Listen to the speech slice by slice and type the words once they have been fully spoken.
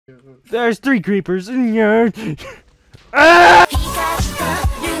There's 3 creepers in your. Ah!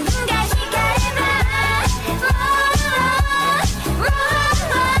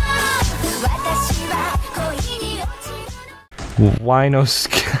 Why no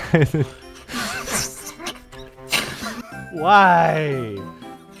sky? Why?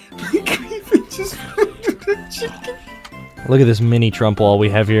 Look at this mini Trump wall we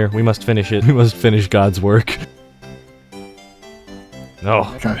have here. We must finish it. We must finish God's work. No.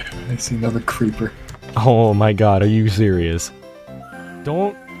 Oh God, I see another creeper. Oh my God, are you serious?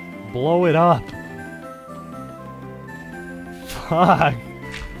 Don't blow it up. Fuck.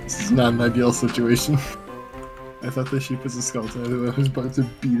 This is not an ideal situation. I thought the sheep was a skeleton. I was about to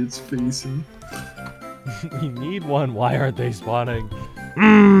beat its face in. We need one. Why aren't they spawning?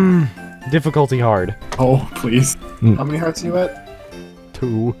 Difficulty hard. Oh, please. How many hearts are you at?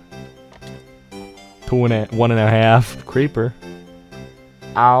 2. 1.5. Creeper.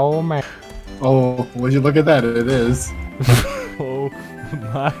 Oh man. Oh, would you look at that? It is. Oh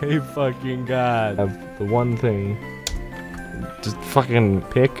my fucking God. I have the one thing. Just fucking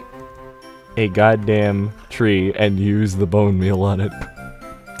pick a goddamn tree and use the bone meal on it.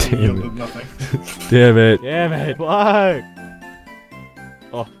 Damn it. Nothing. Damn it. Damn it. Why?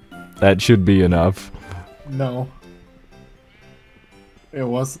 Oh, that should be enough. No. It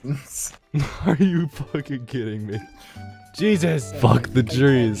wasn't. Are you fucking kidding me? Jesus! Fuck the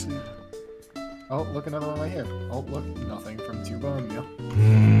trees. Oh, look, another one right here. Oh, look, nothing from 2 bone meal.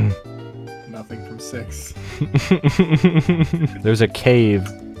 Nothing from 6. There's a cave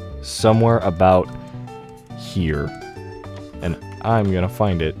somewhere about here. And I'm gonna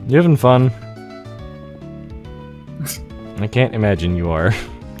find it. You having fun? I can't imagine you are.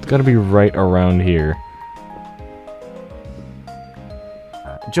 It's gotta be right around here.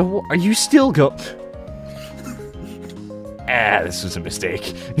 Joe, are you still Ah, this was a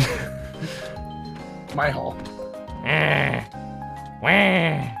mistake. My hole.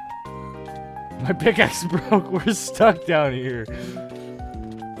 My pickaxe broke. We're stuck down here.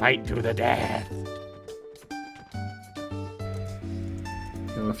 Fight to the death.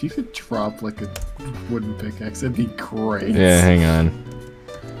 Yo, if you could drop like a wooden pickaxe, that'd be great. Yeah, hang on.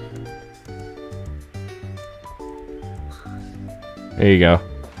 There you go.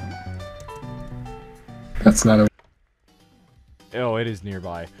 That's not a. Oh, it is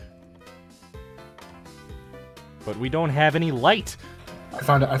nearby. But we don't have any light. I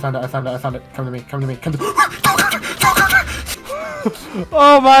found it, I found it, I found it, I found it. Come to me, come to me, come to me.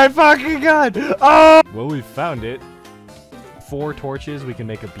 Oh my fucking God! Oh! Well, we found it. 4 torches, we can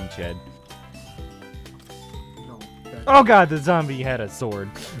make a beachhead. Oh God, the zombie had a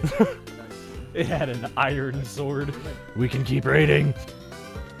sword. It had an iron sword. We can keep raiding.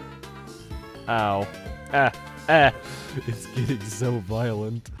 Ow. It's getting so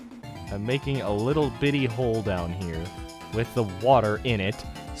violent. I'm making a little bitty hole down here with the water in it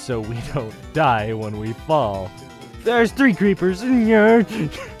so we don't die when we fall. There's 3 creepers in your.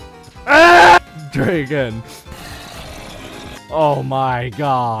 Try again. Oh my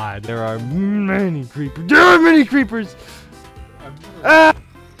God. There are many creepers. There are many creepers.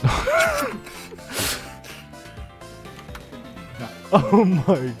 Oh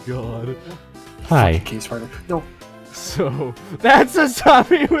my God. Hi. Case fighter. No. So, that's a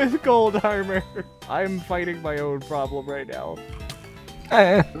zombie with gold armor. I'm fighting my own problem right now.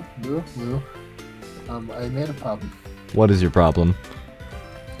 Lou, I made a problem. What is your problem?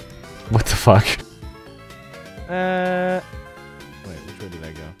 What the fuck? Wait, which way did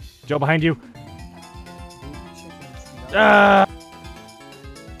I go? Joe, behind you!